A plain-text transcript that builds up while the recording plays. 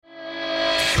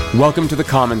Welcome to the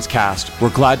Commons Cast. We're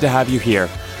glad to have you here.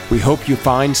 We hope you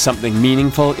find something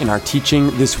meaningful in our teaching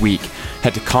this week.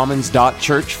 Head to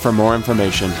commons.church for more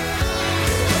information.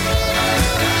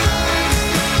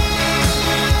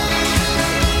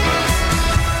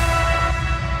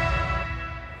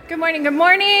 Good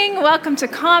morning. Welcome to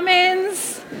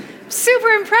Commons. Super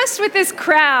impressed with this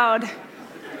crowd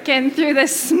getting through the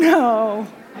snow.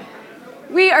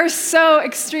 We are so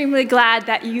extremely glad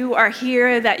that you are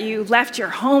here, that you left your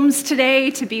homes today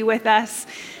to be with us.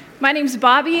 My name's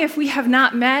Bobby. If we have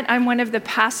not met, I'm one of the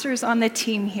pastors on the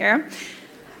team here.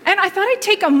 And I thought I'd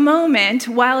take a moment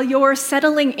while you're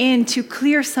settling in to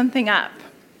clear something up.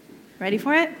 Ready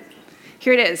for it?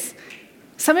 Here it is.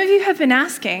 Some of you have been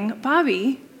asking,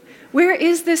 Bobby, where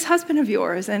is this husband of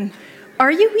yours? And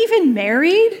are you even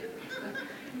married?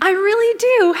 I really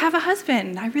do have a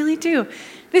husband. I really do.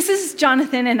 This is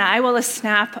Jonathan and I, well, a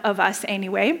snap of us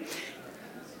anyway.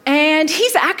 And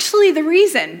he's actually the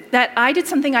reason that I did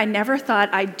something I never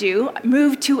thought I'd do. I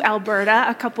moved to Alberta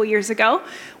a couple years ago,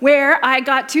 where I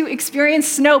got to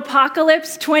experience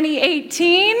Snowpocalypse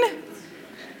 2018.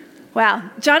 Well,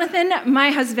 Jonathan,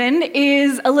 my husband,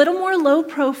 is a little more low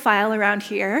profile around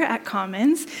here at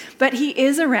Commons, but he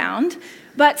is around.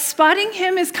 But spotting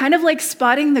him is kind of like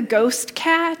spotting the ghost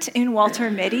cat in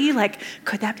Walter Mitty. Like,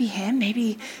 could that be him?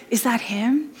 Maybe, is that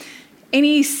him?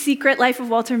 Any Secret Life of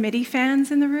Walter Mitty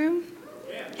fans in the room?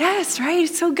 Yeah. Yes, right,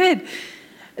 it's so good.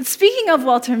 Speaking of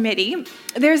Walter Mitty,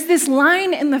 there's this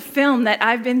line in the film that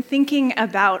I've been thinking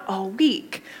about all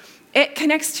week. It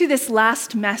connects to this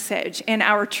last message in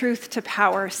our Truth to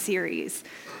Power series.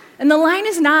 And the line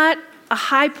is not a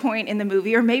high point in the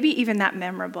movie, or maybe even that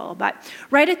memorable. But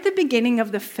right at the beginning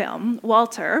of the film,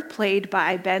 Walter, played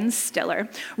by Ben Stiller,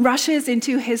 rushes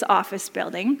into his office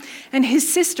building, and his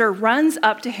sister runs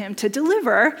up to him to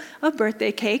deliver a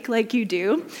birthday cake, like you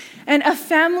do. And a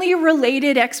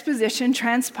family-related exposition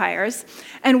transpires,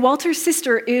 and Walter's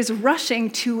sister is rushing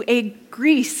to a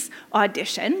Grease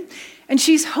audition, and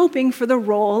she's hoping for the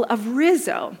role of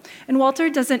Rizzo. And Walter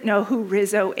doesn't know who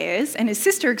Rizzo is, and his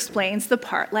sister explains the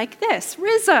part like this.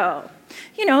 Rizzo,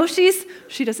 you know,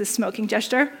 she does a smoking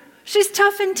gesture. She's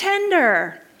tough and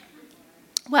tender.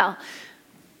 Well,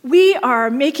 we are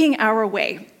making our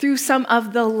way through some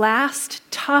of the last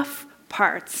tough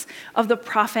parts of the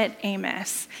prophet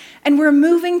Amos, and we're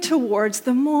moving towards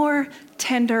the more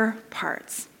tender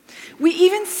parts. We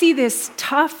even see this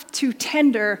tough to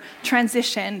tender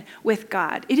transition with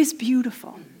God. It is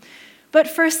beautiful. But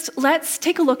first, let's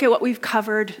take a look at what we've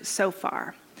covered so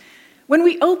far. When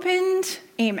we opened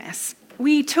Amos,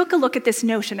 we took a look at this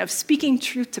notion of speaking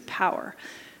truth to power,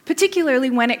 particularly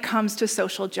when it comes to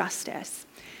social justice.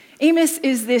 Amos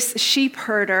is this sheep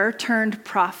herder turned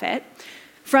prophet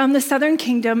from the southern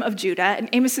kingdom of Judah, and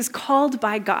Amos is called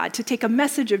by God to take a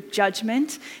message of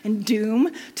judgment and doom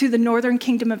to the northern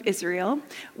kingdom of Israel,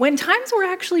 when times were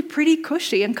actually pretty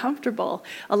cushy and comfortable.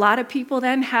 A lot of people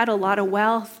then had a lot of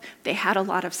wealth, they had a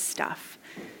lot of stuff.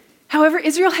 However,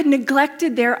 Israel had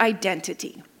neglected their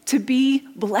identity to be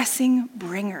blessing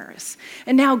bringers.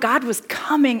 And now God was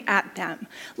coming at them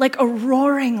like a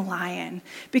roaring lion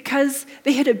because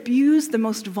they had abused the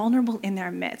most vulnerable in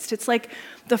their midst. It's like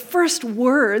the first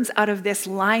words out of this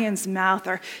lion's mouth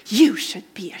are, "You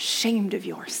should be ashamed of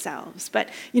yourselves." But,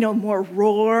 more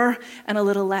roar and a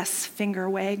little less finger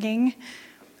wagging.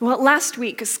 Well, last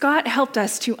week, Scott helped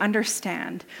us to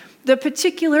understand the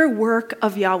particular work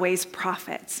of Yahweh's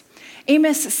prophets.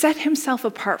 Amos set himself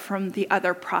apart from the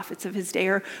other prophets of his day,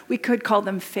 or we could call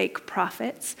them fake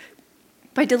prophets,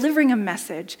 by delivering a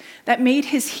message that made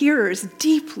his hearers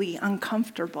deeply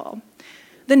uncomfortable.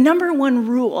 The number one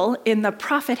rule in the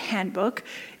prophet handbook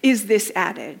is this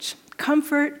adage: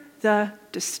 comfort the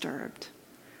disturbed,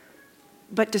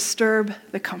 but disturb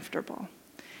the comfortable.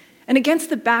 And against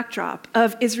the backdrop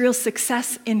of Israel's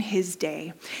success in his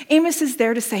day, Amos is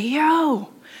there to say,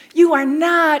 you are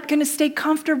not going to stay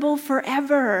comfortable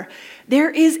forever. There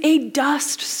is a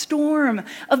dust storm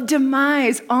of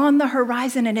demise on the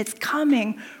horizon, and it's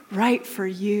coming right for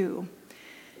you.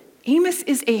 Amos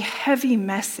is a heavy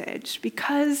message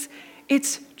because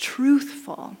it's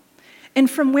truthful. And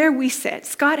from where we sit,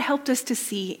 Scott helped us to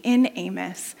see in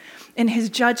Amos, in his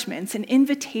judgments, an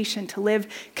invitation to live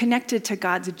connected to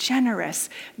God's generous,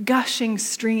 gushing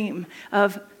stream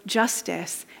of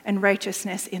justice and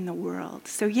righteousness in the world.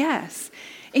 So yes,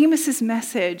 Amos's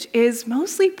message is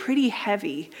mostly pretty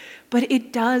heavy, but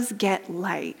it does get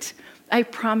light. I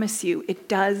promise you, it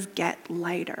does get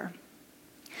lighter.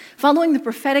 Following the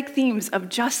prophetic themes of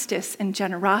justice and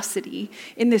generosity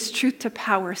in this Truth to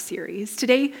Power series,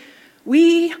 today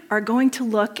we are going to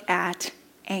look at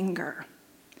anger.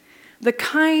 the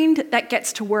kind that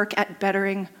gets to work at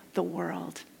bettering the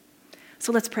world.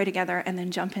 So let's pray together and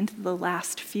then jump into the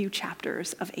last few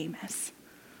chapters of Amos.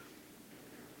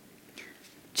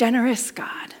 Generous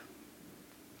God,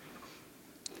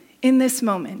 in this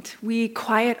moment, we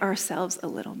quiet ourselves a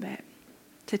little bit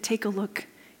to take a look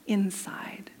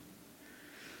inside.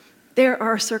 There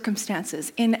are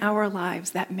circumstances in our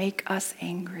lives that make us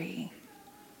angry.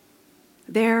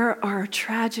 There are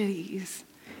tragedies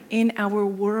in our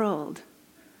world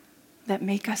that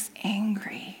make us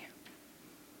angry.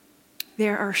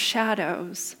 There are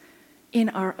shadows in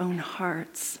our own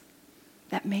hearts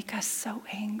that make us so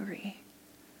angry.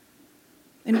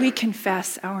 And we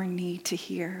confess our need to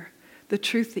hear the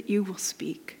truth that you will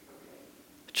speak,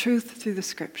 truth through the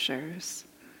scriptures,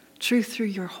 truth through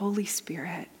your Holy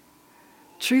Spirit,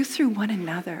 truth through one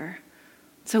another.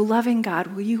 So loving God,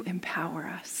 will you empower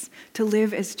us to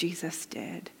live as Jesus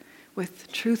did,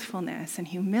 with truthfulness and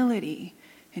humility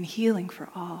and healing for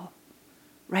all,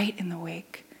 right in the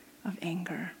wake of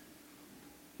anger.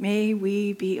 May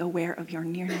we be aware of your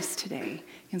nearness today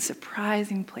in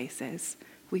surprising places,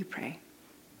 we pray.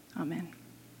 Amen.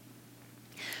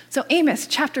 So Amos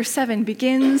chapter 7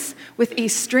 begins with a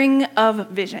string of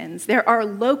visions. There are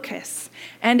locusts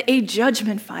and a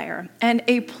judgment fire and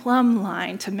a plumb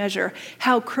line to measure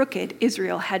how crooked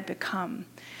Israel had become.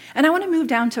 And I want to move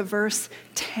down to verse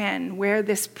 10, where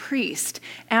this priest,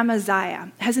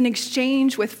 Amaziah, has an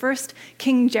exchange with first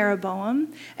King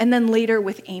Jeroboam and then later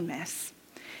with Amos.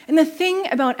 And the thing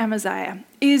about Amaziah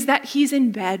is that he's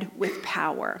in bed with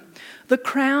power. The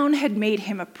crown had made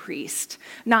him a priest,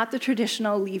 not the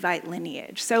traditional Levite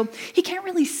lineage. So he can't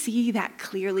really see that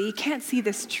clearly. He can't see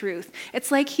this truth.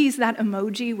 It's like he's that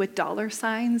emoji with dollar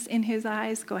signs in his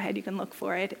eyes. Go ahead, you can look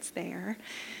for it. It's there.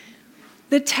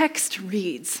 The text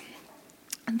reads,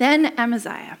 "Then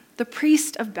Amaziah, the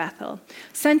priest of Bethel,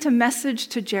 sent a message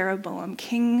to Jeroboam,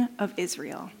 king of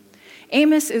Israel.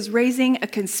 Amos is raising a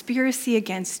conspiracy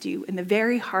against you in the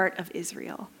very heart of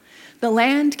Israel. The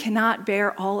land cannot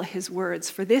bear all his words,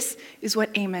 for this is what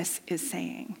Amos is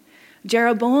saying.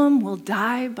 Jeroboam will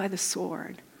die by the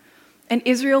sword, and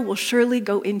Israel will surely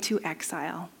go into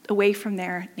exile, away from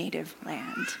their native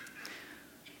land."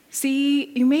 See,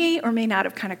 you may or may not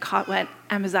have kind of caught what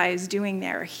Amaziah is doing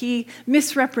there. He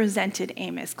misrepresented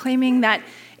Amos, claiming that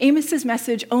Amos's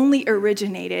message only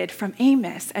originated from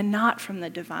Amos and not from the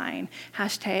divine.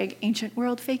 Hashtag ancient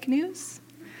world fake news.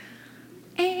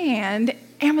 And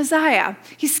Amaziah,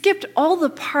 he skipped all the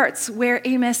parts where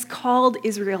Amos called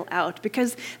Israel out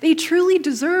because they truly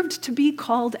deserved to be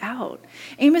called out.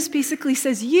 Amos basically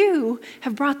says, you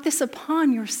have brought this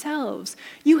upon yourselves.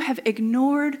 You have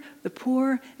ignored the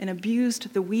poor and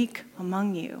abused the weak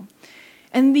among you.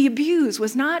 And the abuse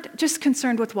was not just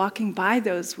concerned with walking by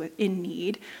those in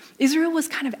need. Israel was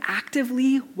kind of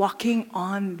actively walking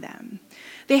on them.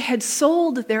 They had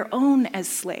sold their own as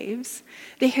slaves.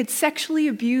 They had sexually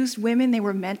abused women they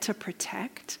were meant to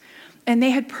protect. And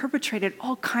they had perpetrated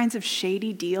all kinds of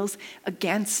shady deals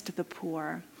against the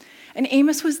poor. And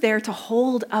Amos was there to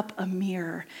hold up a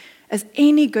mirror as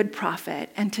any good prophet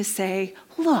and to say,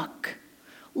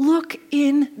 look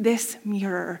in this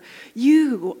mirror.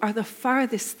 You are the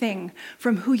farthest thing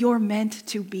from who you're meant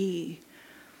to be.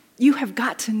 You have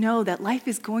got to know that life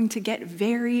is going to get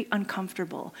very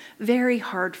uncomfortable, very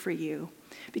hard for you,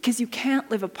 because you can't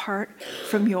live apart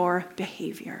from your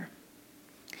behavior.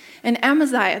 And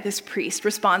Amaziah, this priest,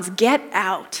 responds, get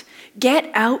out,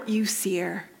 you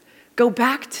seer. Go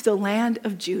back to the land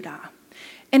of Judah.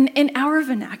 And in our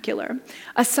vernacular,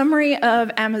 a summary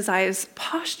of Amaziah's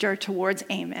posture towards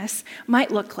Amos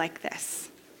might look like this.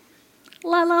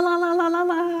 La, la, la, la, la, la,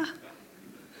 la.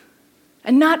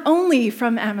 And not only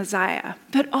from Amaziah,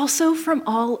 but also from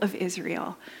all of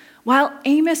Israel. While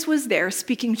Amos was there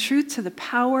speaking truth to the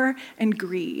power and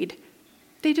greed,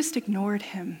 they just ignored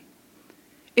him.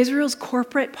 Israel's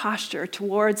corporate posture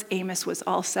towards Amos was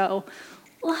also,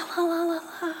 la, la, la, la,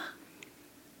 la.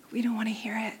 We don't want to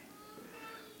hear it.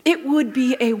 It would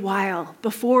be a while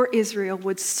before Israel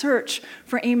would search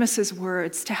for Amos's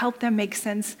words to help them make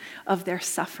sense of their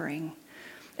suffering.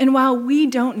 And while we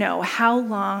don't know how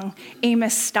long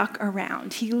Amos stuck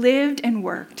around, he lived and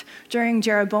worked during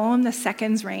Jeroboam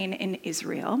II's reign in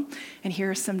Israel. And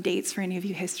here are some dates for any of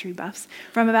you history buffs,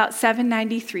 from about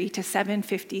 793 to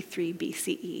 753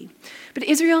 BCE. But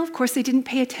Israel, of course, they didn't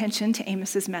pay attention to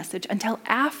Amos's message until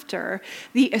after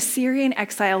the Assyrian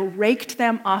exile raked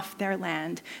them off their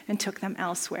land and took them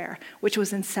elsewhere, which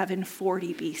was in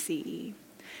 740 BCE.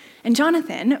 And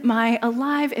Jonathan, my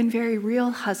alive and very real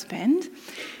husband,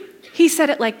 he said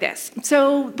it like this.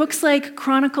 So books like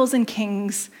Chronicles and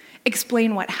Kings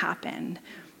explain what happened.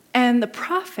 And the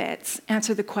prophets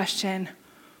answer the question,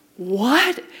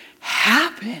 what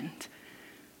happened?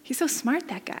 He's so smart,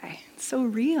 that guy. It's so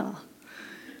real.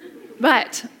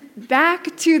 But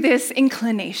back to this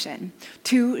inclination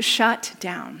to shut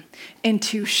down and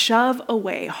to shove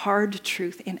away hard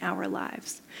truth in our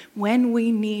lives when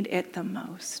we need it the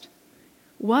most.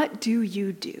 What do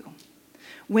you do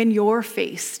when you're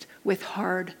faced with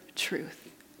hard truth?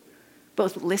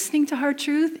 Both listening to hard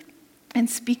truth and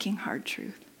speaking hard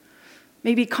truth.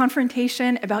 Maybe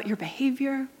confrontation about your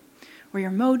behavior or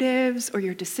your motives or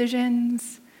your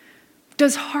decisions.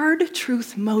 Does hard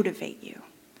truth motivate you?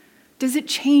 Does it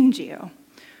change you?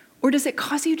 Or does it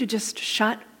cause you to just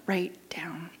shut right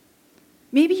down?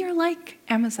 Maybe you're like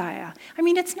Amaziah. I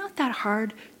mean, it's not that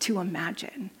hard to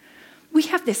imagine. We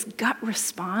have this gut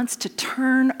response to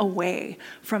turn away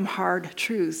from hard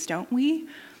truths, don't we?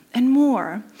 And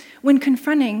more, when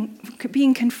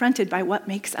being confronted by what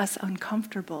makes us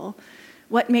uncomfortable,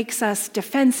 what makes us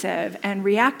defensive and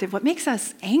reactive, what makes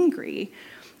us angry,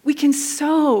 we can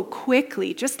so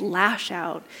quickly just lash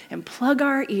out and plug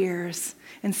our ears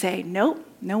and say, nope,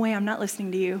 no way, I'm not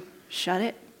listening to you. Shut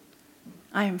it.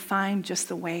 I am fine just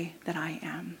the way that I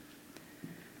am.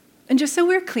 And just so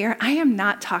we're clear, I am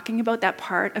not talking about that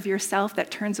part of yourself that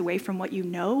turns away from what you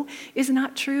know is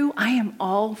not true. I am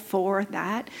all for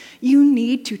that. You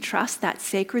need to trust that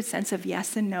sacred sense of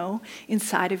yes and no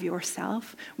inside of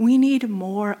yourself. We need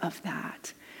more of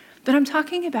that. But I'm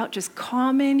talking about just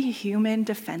common human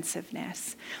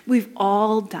defensiveness. We've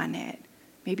all done it.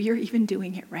 Maybe you're even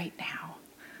doing it right now.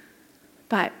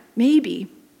 But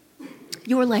maybe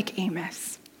you're like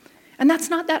Amos. And that's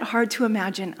not that hard to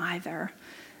imagine either.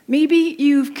 Maybe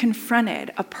you've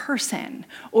confronted a person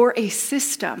or a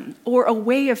system or a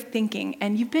way of thinking,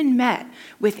 and you've been met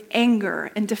with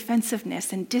anger and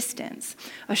defensiveness and distance,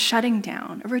 a shutting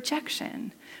down, a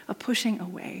rejection, a pushing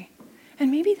away. And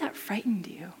maybe that frightened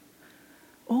you.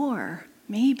 Or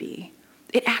maybe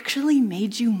it actually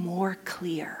made you more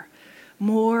clear,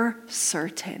 more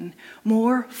certain,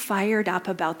 more fired up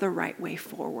about the right way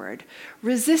forward.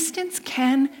 Resistance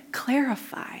can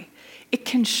clarify. It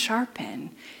can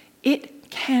sharpen. It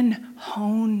can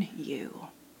hone you.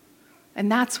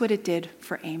 And that's what it did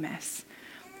for Amos.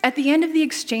 At the end of the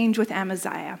exchange with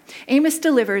Amaziah, Amos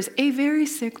delivers a very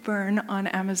sick burn on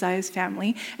Amaziah's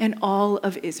family and all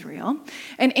of Israel.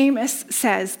 And Amos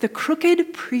says the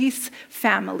crooked priest's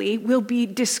family will be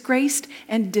disgraced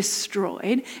and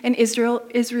destroyed, and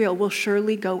Israel will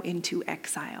surely go into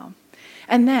exile.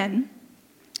 And then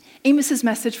Amos's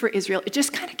message for Israel, it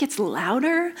just kind of gets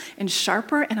louder and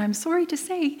sharper, and I'm sorry to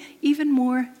say, even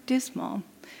more dismal.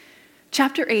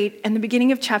 Chapter 8 and the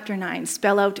beginning of chapter 9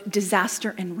 spell out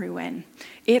disaster and ruin.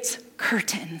 It's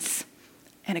curtains.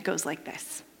 And it goes like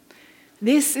this.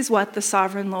 This is what the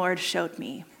sovereign Lord showed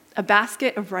me, a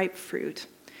basket of ripe fruit.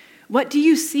 What do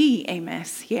you see,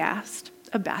 Amos? He asked.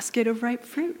 A basket of ripe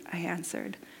fruit, I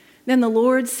answered. Then the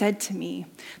Lord said to me,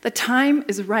 the time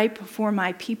is ripe for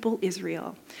my people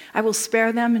Israel. I will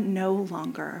spare them no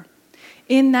longer.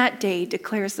 In that day,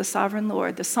 declares the sovereign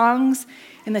Lord, the songs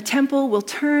in the temple will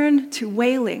turn to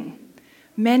wailing,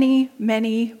 many,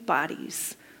 many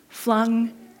bodies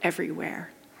flung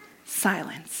everywhere.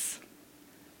 Silence.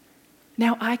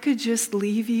 Now, I could just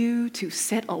leave you to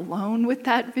sit alone with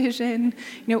that vision,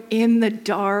 in the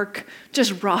dark,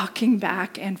 just rocking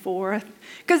back and forth,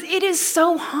 because it is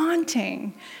so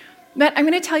haunting. But I'm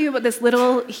going to tell you about this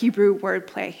little Hebrew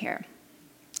wordplay here.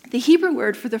 The Hebrew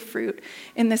word for the fruit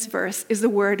in this verse is the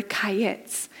word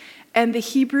kayetz, and the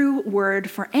Hebrew word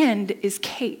for end is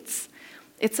kates.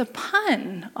 It's a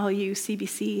pun, all you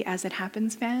CBC As It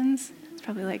Happens fans. It's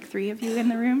probably like 3 of you in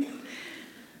the room.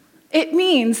 It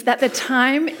means that the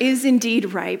time is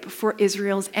indeed ripe for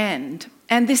Israel's end,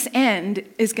 and this end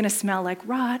is going to smell like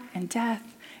rot and death.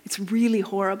 It's really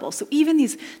horrible. So even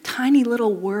these tiny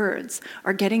little words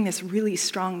are getting this really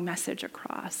strong message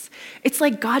across. It's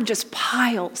like God just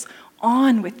piles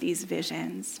on with these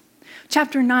visions.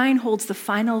 Chapter 9 holds the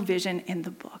final vision in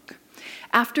the book.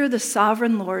 After the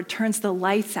sovereign Lord turns the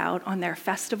lights out on their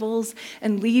festivals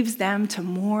and leaves them to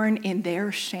mourn in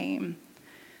their shame,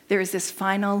 there is this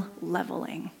final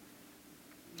leveling.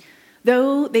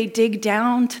 Though they dig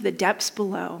down to the depths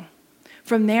below,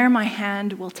 from there my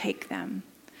hand will take them.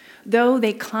 Though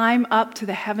they climb up to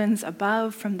the heavens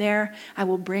above, from there I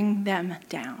will bring them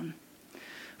down.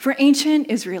 For ancient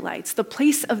Israelites, the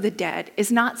place of the dead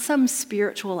is not some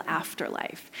spiritual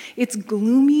afterlife. It's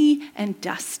gloomy and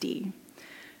dusty.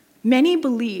 Many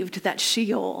believed that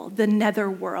Sheol, the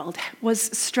netherworld, was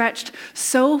stretched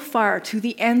so far to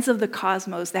the ends of the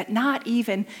cosmos that not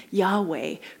even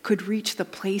Yahweh could reach the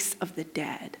place of the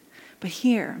dead. But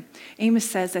here, Amos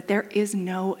says that there is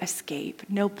no escape,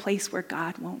 no place where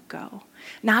God won't go.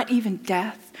 Not even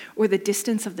death or the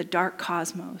distance of the dark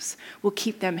cosmos will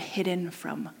keep them hidden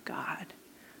from God.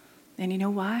 And you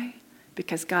know why?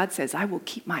 Because God says, I will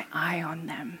keep my eye on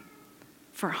them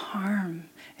for harm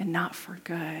and not for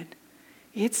good.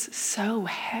 It's so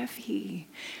heavy.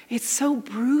 It's so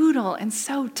brutal and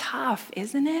so tough,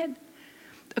 isn't it?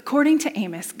 According to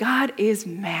Amos, God is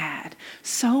mad,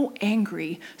 so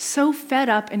angry, so fed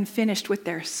up and finished with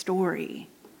their story.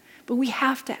 But we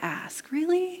have to ask,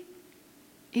 really?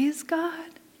 Is God?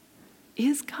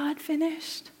 Is God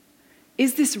finished?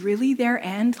 Is this really their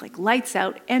end, like lights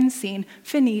out, end scene,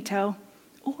 finito?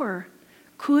 Or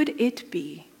could it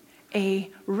be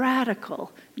a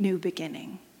radical new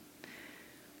beginning?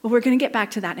 Well, we're going to get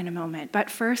back to that in a moment. But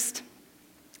first,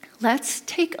 let's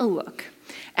take a look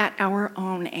at our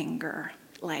own anger.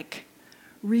 Like,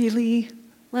 really,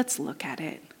 let's look at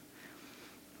it.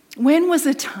 When was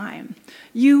a time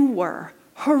you were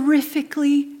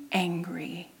horrifically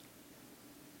angry?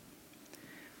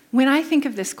 When I think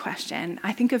of this question,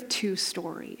 I think of two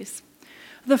stories.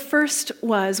 The first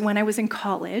was when I was in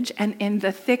college and in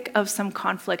the thick of some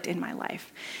conflict in my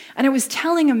life. And I was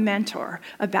telling a mentor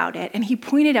about it, and he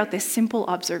pointed out this simple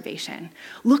observation.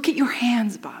 Look at your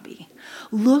hands, Bobby.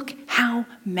 Look how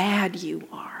mad you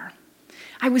are.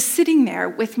 I was sitting there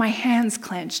with my hands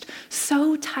clenched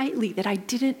so tightly that I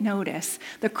didn't notice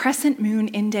the crescent moon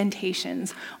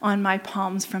indentations on my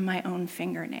palms from my own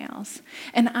fingernails.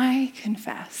 And I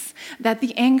confess that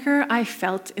the anger I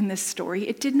felt in this story,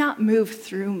 it did not move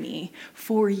through me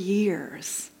for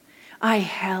years. I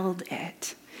held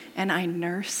it, and I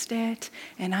nursed it,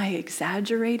 and I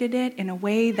exaggerated it in a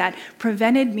way that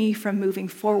prevented me from moving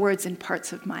forwards in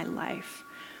parts of my life.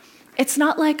 It's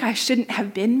not like I shouldn't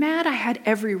have been mad. I had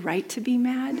every right to be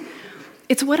mad.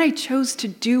 It's what I chose to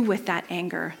do with that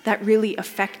anger that really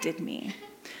affected me.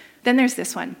 Then there's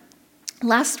this one.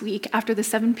 Last week, after the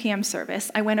 7 p.m. service,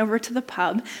 I went over to the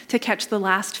pub to catch the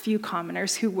last few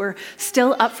commoners who were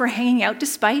still up for hanging out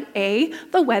despite A,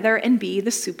 the weather, and B,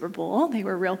 the Super Bowl. They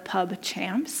were real pub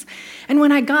champs. And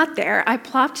when I got there, I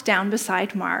plopped down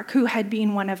beside Mark, who had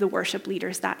been one of the worship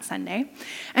leaders that Sunday.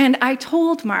 And I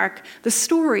told Mark the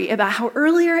story about how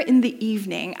earlier in the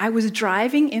evening, I was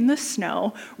driving in the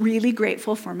snow, really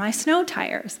grateful for my snow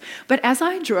tires. But as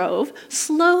I drove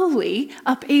slowly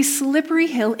up a slippery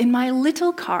hill in my little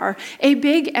car, a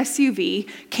big SUV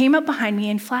came up behind me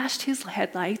and flashed his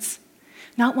headlights.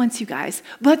 Not once, you guys,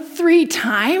 but 3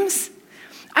 times.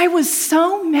 I was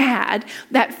so mad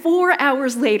that 4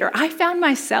 hours later, I found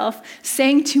myself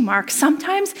saying to Mark,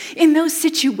 sometimes in those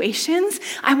situations,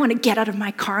 I want to get out of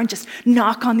my car and just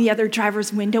knock on the other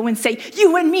driver's window and say,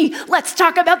 you and me, let's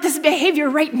talk about this behavior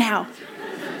right now.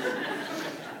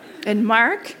 And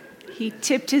Mark, he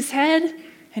tipped his head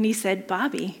and he said,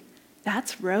 Bobby,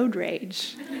 that's road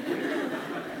rage.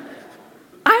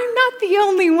 I'm not the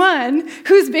only one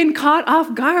who's been caught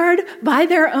off guard by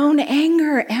their own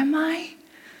anger, am I?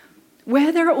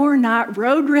 Whether or not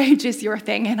road rage is your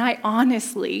thing, and I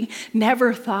honestly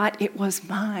never thought it was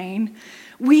mine,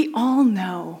 we all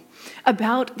know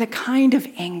about the kind of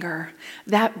anger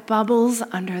that bubbles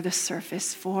under the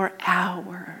surface for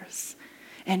hours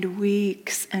and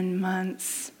weeks and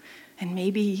months and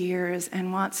maybe years,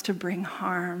 and wants to bring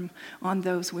harm on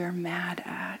those we're mad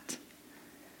at.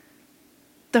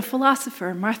 The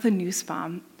philosopher Martha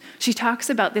Nussbaum, she talks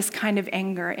about this kind of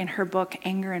anger in her book,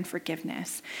 Anger and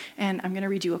Forgiveness. And I'm going to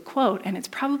read you a quote, and it's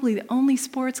probably the only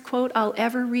sports quote I'll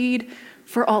ever read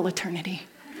for all eternity.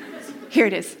 Here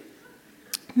it is.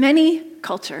 Many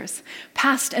cultures,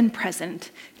 past and present,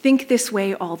 think this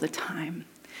way all the time.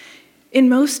 In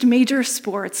most major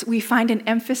sports, we find an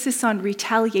emphasis on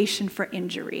retaliation for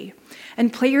injury,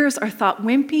 and players are thought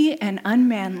wimpy and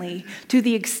unmanly to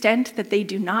the extent that they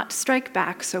do not strike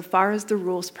back so far as the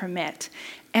rules permit,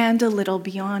 and a little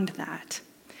beyond that.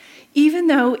 Even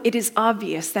though it is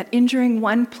obvious that injuring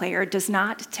one player does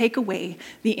not take away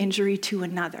the injury to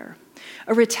another,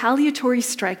 a retaliatory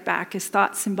strike back is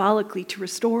thought symbolically to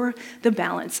restore the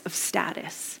balance of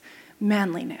status,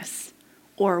 manliness,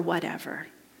 or whatever.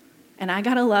 And I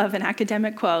gotta love an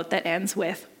academic quote that ends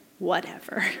with,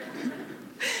 whatever.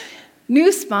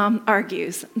 Nussbaum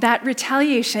argues that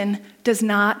retaliation does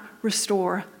not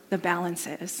restore the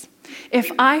balances.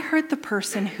 If I hurt the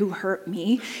person who hurt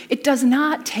me, it does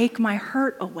not take my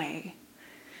hurt away.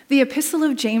 The Epistle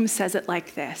of James says it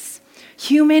like this: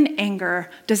 human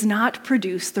anger does not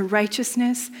produce the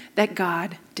righteousness that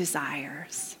God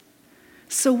desires.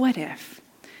 So what if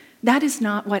that is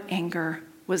not what anger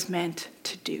was meant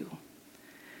to do?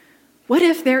 What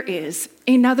if there is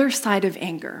another side of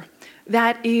anger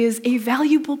that is a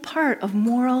valuable part of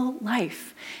moral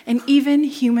life and even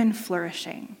human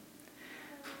flourishing.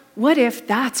 What if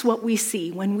that's what we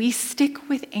see when we stick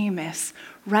with Amos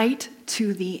right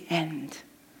to the end?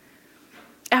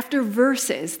 After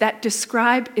verses that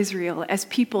describe Israel as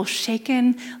people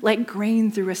shaken like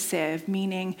grain through a sieve,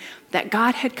 meaning that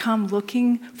God had come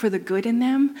looking for the good in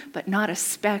them, but not a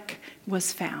speck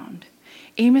was found,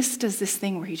 Amos does this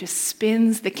thing where he just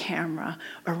spins the camera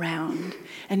around.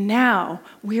 And now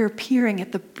we're peering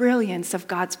at the brilliance of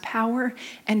God's power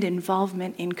and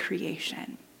involvement in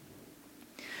creation.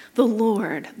 The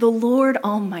Lord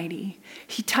Almighty,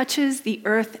 he touches the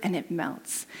earth and it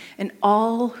melts, and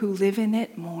all who live in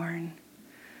it mourn.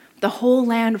 The whole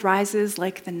land rises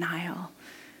like the Nile,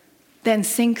 then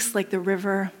sinks like the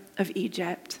river of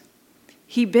Egypt.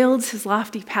 He builds his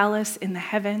lofty palace in the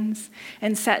heavens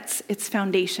and sets its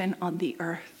foundation on the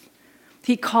earth.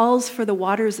 He calls for the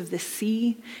waters of the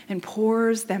sea and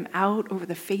pours them out over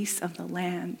the face of the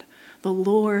land. The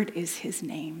Lord is his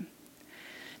name.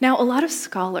 Now, a lot of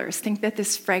scholars think that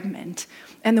this fragment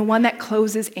and the one that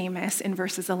closes Amos in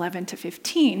verses 11 to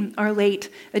 15 are late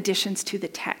additions to the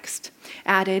text,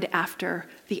 added after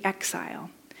the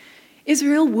exile.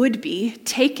 Israel would be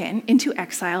taken into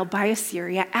exile by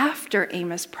Assyria after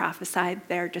Amos prophesied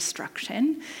their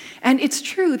destruction. And it's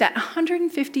true that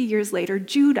 150 years later,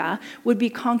 Judah would be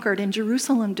conquered and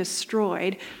Jerusalem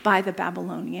destroyed by the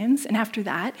Babylonians. And after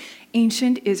that,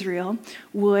 ancient Israel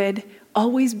would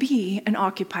always be an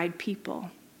occupied people.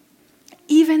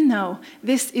 Even though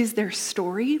this is their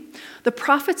story, the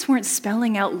prophets weren't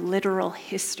spelling out literal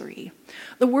history.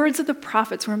 The words of the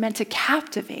prophets were meant to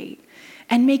captivate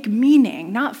and make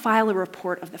meaning, not file a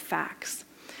report of the facts.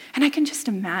 And I can just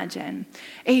imagine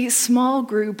a small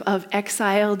group of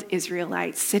exiled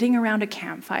Israelites sitting around a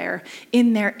campfire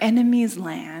in their enemy's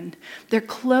land. Their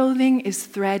clothing is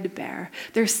threadbare.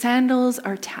 Their sandals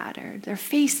are tattered. Their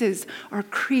faces are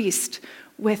creased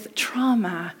with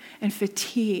trauma and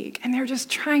fatigue. And they're just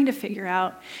trying to figure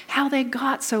out how they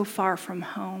got so far from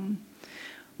home.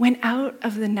 When out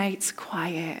of the night's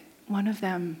quiet, one of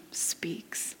them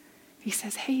speaks. He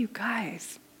says, "Hey, you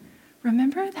guys,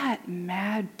 remember that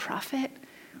mad prophet?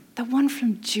 The one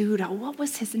from Judah, what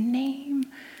was his name?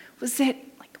 Was it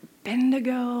like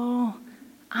Bendigo?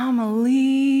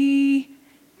 Amelie?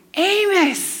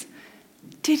 Amos!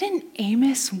 Didn't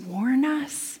Amos warn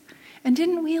us? And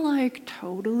didn't we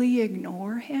totally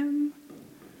ignore him?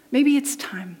 Maybe it's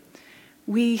time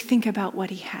we think about what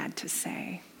he had to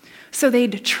say." So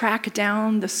they'd track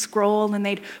down the scroll and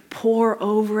they'd pore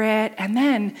over it. And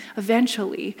then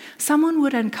eventually someone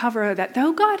would uncover that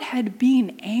though God had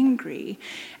been angry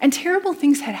and terrible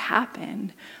things had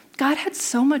happened, God had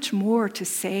so much more to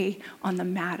say on the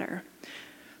matter.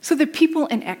 So the people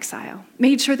in exile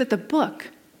made sure that the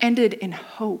book ended in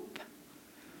hope.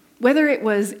 Whether it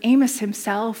was Amos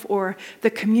himself or the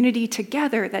community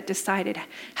together that decided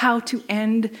how to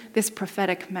end this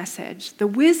prophetic message, the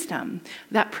wisdom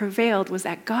that prevailed was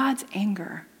that God's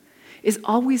anger is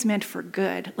always meant for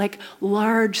good, like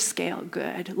large-scale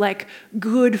good, like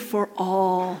good for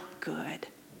all good.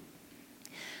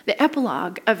 The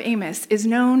epilogue of Amos is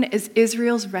known as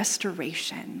Israel's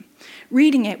restoration.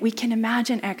 Reading it, we can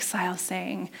imagine exile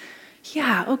saying,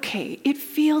 "Yeah, okay, it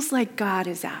feels like God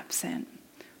is absent.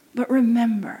 But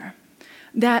remember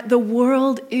that the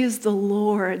world is the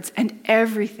Lord's and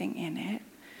everything in it.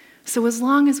 So as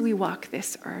long as we walk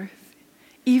this earth,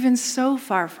 even so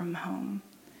far from home,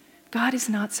 God is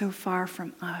not so far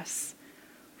from us."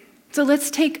 So let's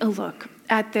take a look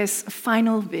at this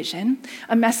final vision,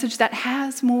 a message that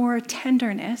has more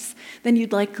tenderness than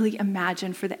you'd likely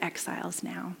imagine for the exiles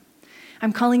now.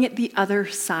 I'm calling it the other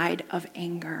side of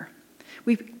anger.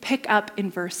 We pick up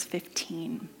in verse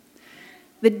 15.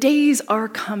 "The days are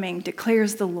coming,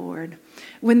 declares the Lord,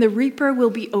 when the reaper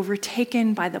will be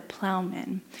overtaken by the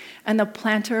plowman and the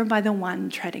planter by the one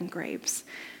treading grapes."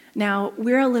 Now,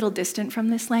 we're a little distant from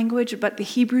this language, but the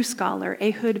Hebrew scholar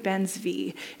Ehud Ben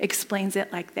Zvi explains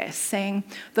it like this, saying,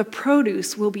 "The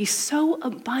produce will be so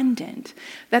abundant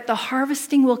that the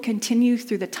harvesting will continue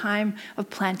through the time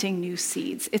of planting new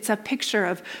seeds." It's a picture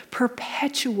of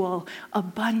perpetual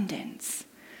abundance.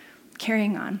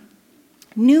 Carrying on.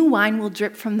 "New wine will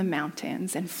drip from the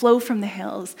mountains and flow from the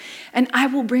hills, and I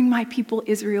will bring my people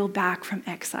Israel back from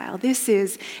exile." This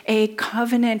is a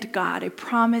covenant God, a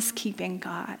promise-keeping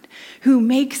God, who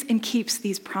makes and keeps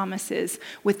these promises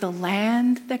with the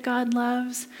land that God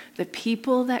loves, the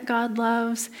people that God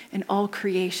loves, and all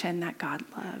creation that God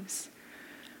loves.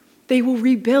 "They will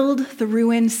rebuild the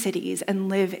ruined cities and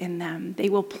live in them. They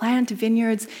will plant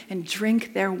vineyards and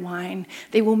drink their wine.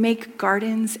 They will make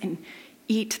gardens and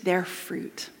eat their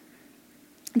fruit.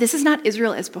 This is not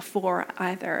Israel as before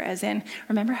either, as in,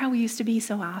 remember how we used to be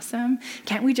so awesome?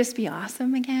 Can't we just be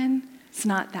awesome again? It's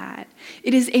not that.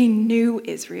 It is a new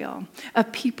Israel, a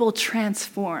people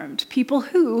transformed, people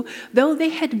who, though they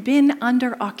had been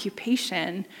under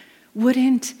occupation,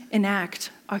 wouldn't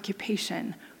enact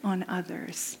occupation on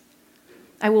others.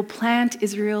 I will plant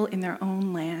Israel in their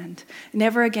own land,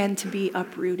 never again to be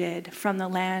uprooted from the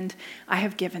land I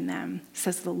have given them,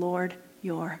 says the Lord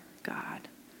your God.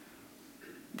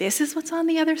 This is what's on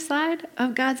the other side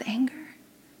of God's anger.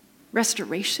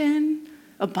 Restoration,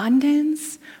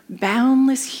 abundance,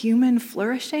 boundless human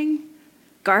flourishing,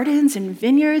 gardens and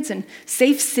vineyards and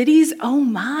safe cities, oh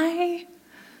my.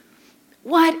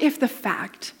 What if the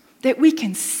fact that we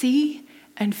can see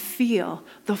and feel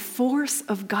the force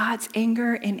of God's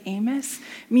anger in Amos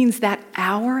means that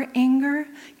our anger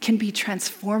can be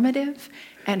transformative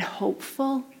and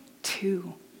hopeful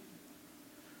too?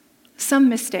 Some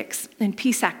mystics and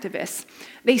peace activists,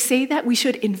 they say that we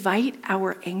should invite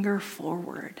our anger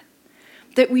forward,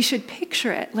 that we should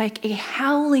picture it like a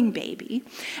howling baby,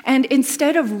 and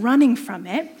instead of running from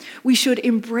it, we should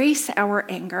embrace our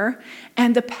anger,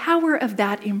 and the power of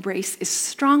that embrace is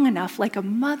strong enough, like a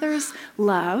mother's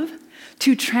love,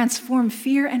 to transform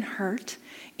fear and hurt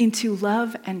into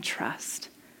love and trust.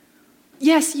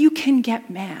 Yes, you can get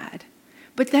mad,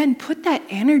 but then put that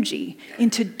energy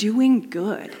into doing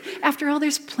good. After all,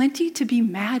 there's plenty to be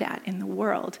mad at in the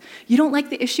world. You don't like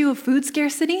the issue of food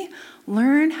scarcity?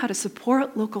 Learn how to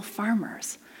support local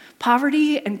farmers.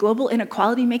 Poverty and global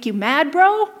inequality make you mad,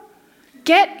 bro?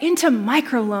 Get into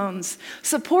microloans.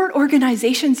 Support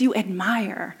organizations you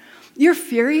admire. You're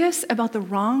furious about the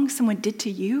wrong someone did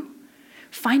to you?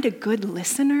 Find a good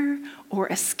listener or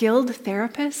a skilled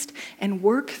therapist and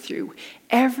work through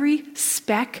every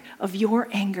speck of your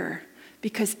anger.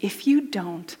 Because if you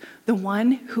don't, the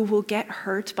one who will get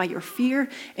hurt by your fear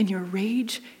and your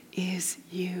rage is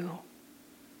you.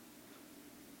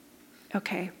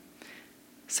 Okay,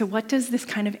 so what does this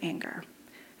kind of anger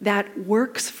that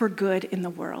works for good in the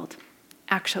world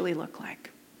actually look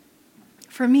like?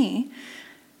 For me,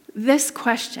 this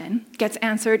question gets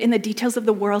answered in the details of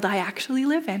the world I actually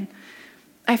live in.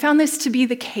 I found this to be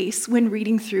the case when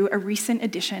reading through a recent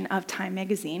edition of Time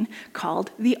magazine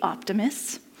called The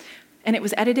Optimists, and it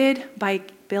was edited by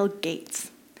Bill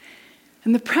Gates.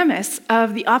 And the premise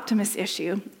of the Optimist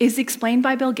issue is explained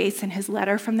by Bill Gates in his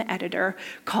letter from the editor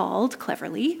called,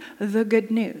 cleverly, The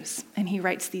Good News. And he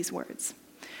writes these words: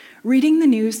 "Reading the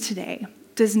news today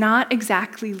does not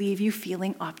exactly leave you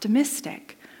feeling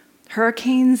optimistic.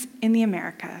 Hurricanes in the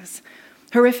Americas,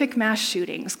 horrific mass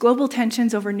shootings, global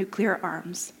tensions over nuclear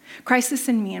arms, crisis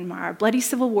in Myanmar, bloody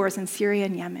civil wars in Syria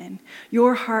and Yemen.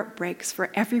 Your heart breaks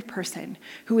for every person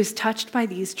who is touched by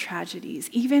these tragedies,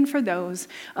 even for those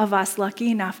of us lucky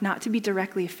enough not to be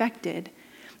directly affected.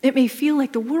 It may feel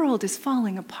like the world is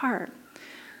falling apart.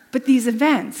 But these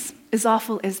events, as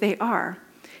awful as they are,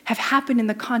 have happened in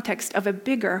the context of a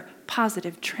bigger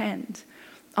positive trend.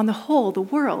 On the whole, the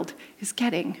world is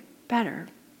getting better."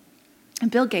 And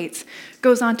Bill Gates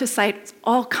goes on to cite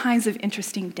all kinds of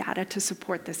interesting data to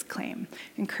support this claim.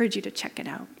 I encourage you to check it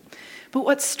out. But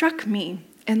what struck me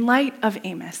in light of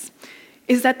Amos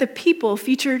is that the people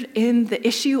featured in the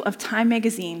issue of Time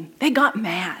magazine, they got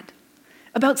mad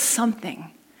about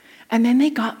something, and then they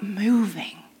got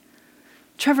moving.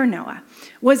 Trevor Noah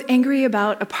was angry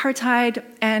about apartheid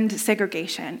and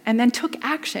segregation, and then took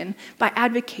action by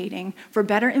advocating for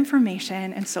better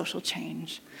information and social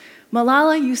change.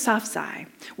 Malala Yousafzai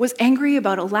was angry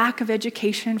about a lack of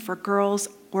education for girls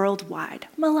worldwide.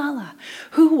 Malala,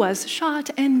 who was shot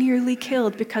and nearly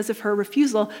killed because of her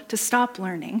refusal to stop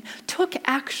learning, took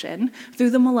action through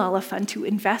the Malala Fund to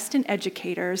invest in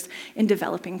educators in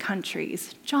developing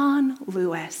countries. John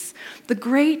Lewis, the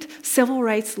great civil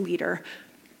rights leader,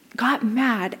 got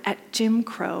mad at Jim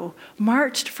Crow,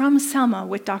 marched from Selma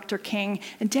with Dr. King,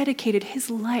 and dedicated his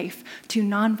life to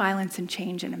nonviolence and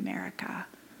change in America.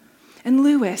 And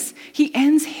Lewis, he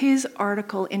ends his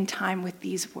article in Time with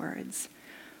these words: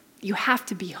 "You have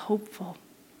to be hopeful.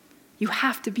 You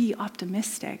have to be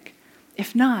optimistic.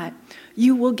 If not,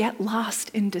 you will get lost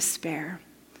in despair.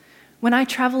 When I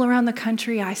travel around the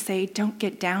country, I say, don't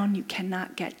get down, you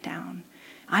cannot get down.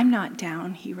 I'm not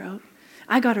down," he wrote.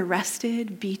 "I got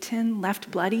arrested, beaten, left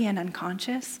bloody and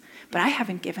unconscious, but I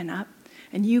haven't given up,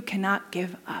 and you cannot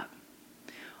give up."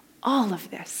 All of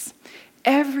this,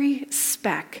 every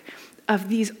speck of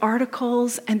these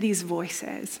articles and these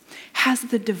voices has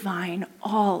the divine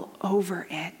all over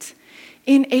it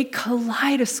in a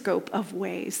kaleidoscope of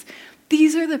ways.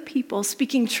 These are the people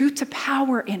speaking truth to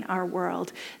power in our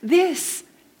world. This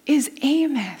is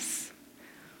Amos.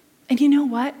 And you know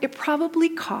what? It probably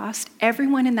cost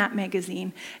everyone in that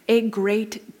magazine a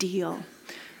great deal.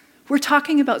 We're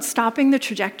talking about stopping the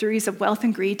trajectories of wealth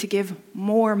and greed to give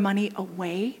more money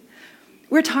away.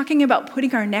 We're talking about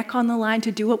putting our neck on the line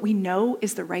to do what we know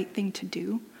is the right thing to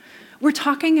do. We're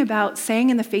talking about saying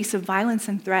in the face of violence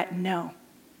and threat, no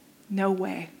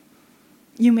way.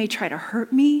 You may try to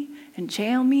hurt me and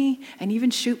jail me and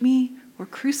even shoot me or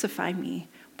crucify me,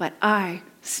 but I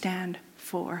stand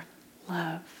for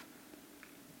love.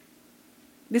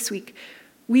 This week,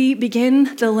 we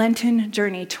begin the Lenten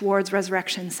journey towards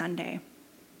Resurrection Sunday.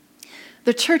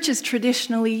 The church has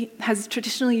traditionally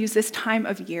used this time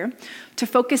of year to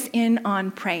focus in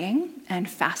on praying and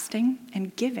fasting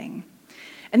and giving.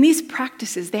 And these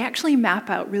practices, they actually map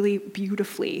out really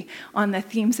beautifully on the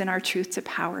themes in our Truth to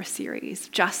Power series: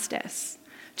 justice,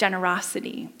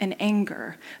 generosity, and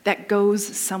anger that goes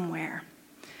somewhere.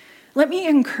 Let me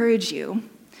encourage you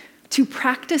to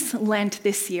practice Lent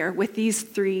this year with these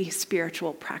 3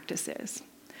 spiritual practices.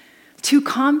 To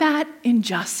combat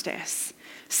injustice,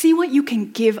 see what you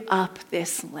can give up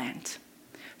this Lent.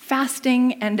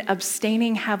 Fasting and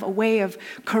abstaining have a way of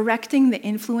correcting the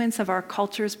influence of our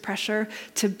culture's pressure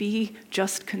to be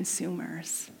just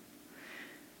consumers.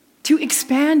 To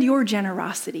expand your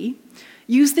generosity,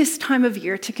 use this time of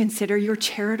year to consider your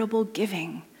charitable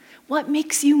giving. What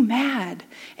makes you mad?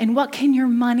 And what can your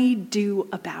money do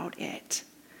about it?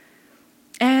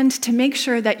 And to make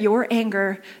sure that your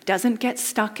anger doesn't get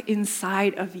stuck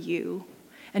inside of you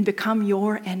and become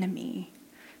your enemy,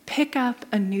 pick up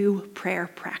a new prayer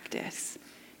practice.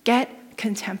 Get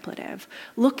contemplative.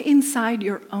 Look inside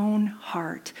your own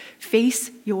heart.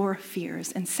 Face your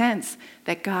fears and sense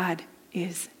that God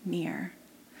is near.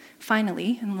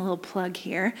 Finally, and a little plug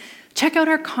here, check out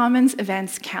our Commons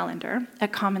events calendar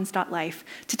at commons.life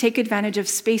to take advantage of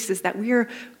spaces that we're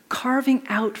carving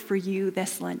out for you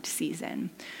this Lent season.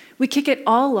 We kick it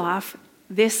all off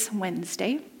this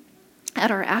Wednesday at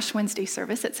our Ash Wednesday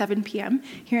service at 7 p.m.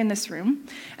 here in this room.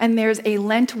 And there's a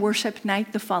Lent worship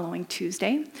night the following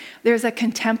Tuesday. There's a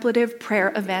contemplative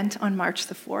prayer event on March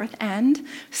the 4th and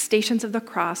Stations of the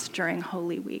Cross during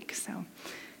Holy Week. So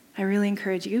I really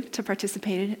encourage you to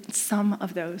participate in some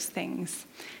of those things.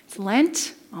 It's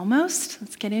Lent, almost.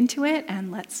 Let's get into it and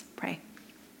let's pray.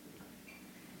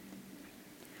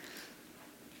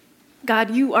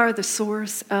 God, you are the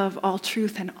source of all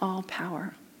truth and all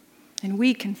power. And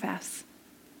we confess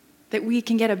that we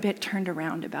can get a bit turned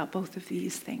around about both of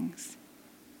these things.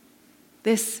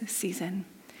 This season,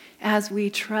 as we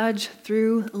trudge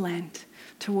through Lent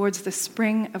towards the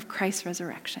spring of Christ's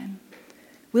resurrection,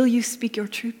 will you speak your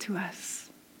truth to us?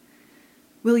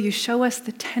 Will you show us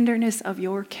the tenderness of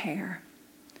your care?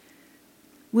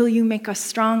 Will you make us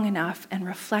strong enough and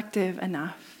reflective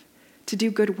enough to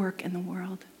do good work in the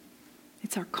world?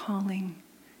 It's our calling,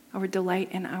 our delight,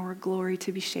 and our glory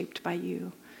to be shaped by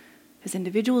you. As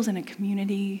individuals in a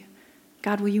community,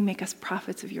 God, will you make us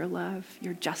prophets of your love,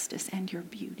 your justice, and your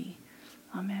beauty?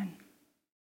 Amen.